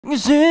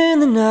'Cause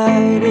in the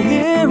night I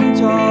hear him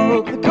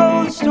talk, the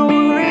coldest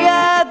story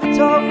ever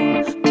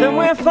told.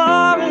 Somewhere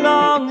far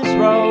along this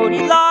road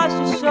he lost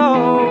his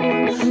soul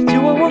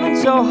to a woman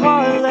so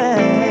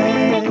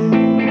heartless.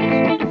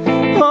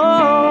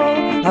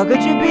 Oh, how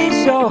could you be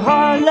so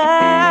heartless?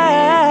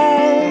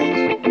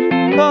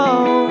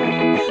 Oh,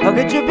 how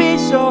could you be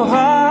so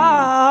heartless?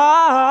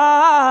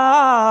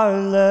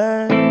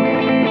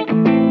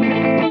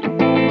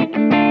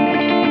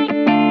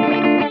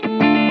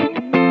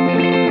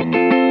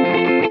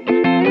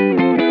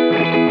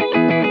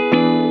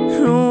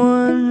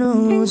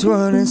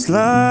 What it's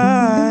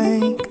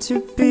like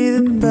to be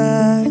the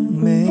bad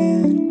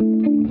man,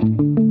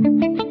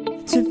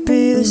 to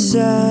be the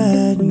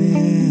sad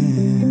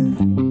man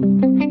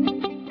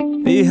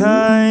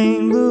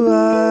behind blue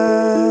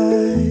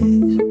eyes.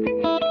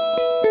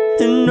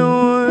 And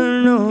no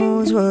one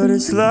knows what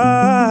it's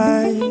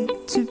like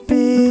to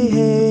be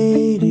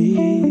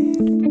hated,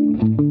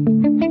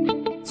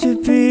 to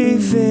be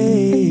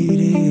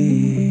faded,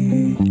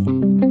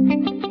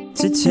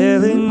 to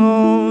telling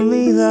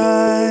only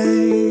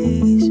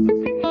lies.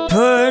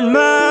 But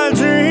my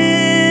dreams,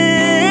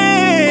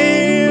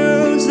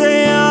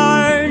 they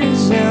aren't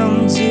as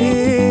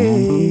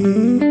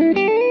empty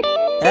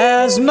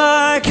as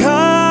my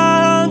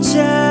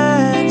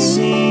conscience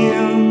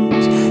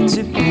seems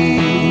to be.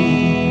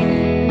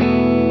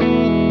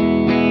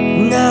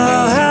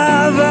 Now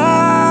have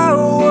our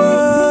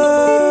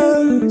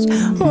words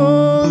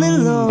only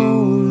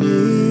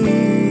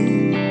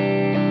lonely.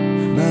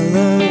 My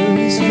love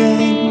is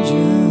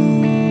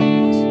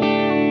vengeance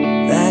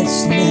that's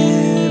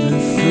never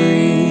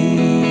free.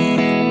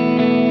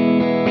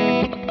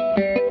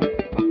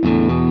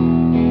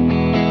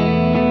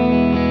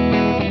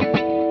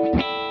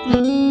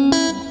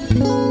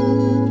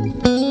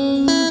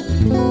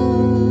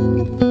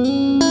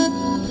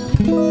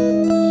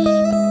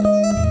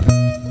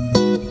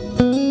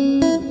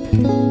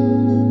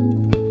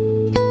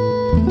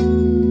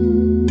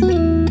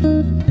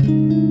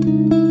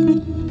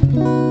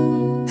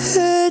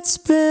 It's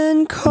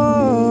been cold,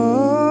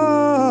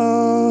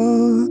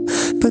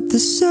 but the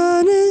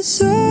sun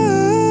is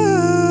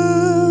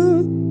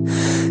up.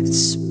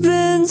 It's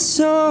been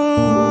so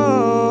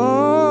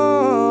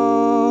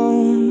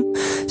long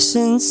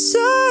since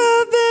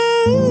I've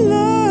been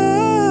loved.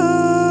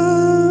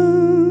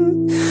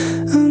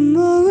 I'm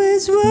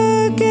always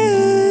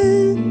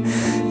working,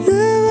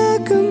 never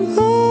come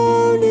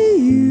home to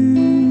you.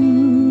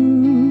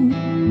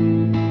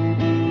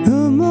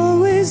 I'm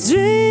always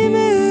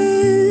dreaming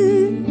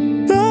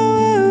about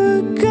what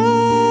we're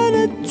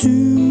gonna do.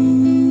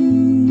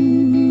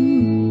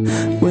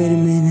 Wait a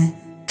minute,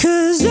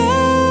 'cause I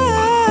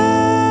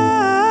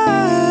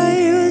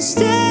was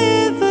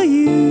staying for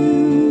you,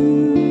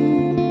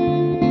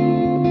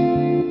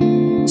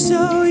 so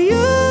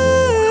you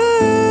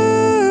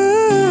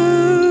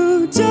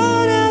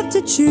don't have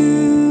to choose.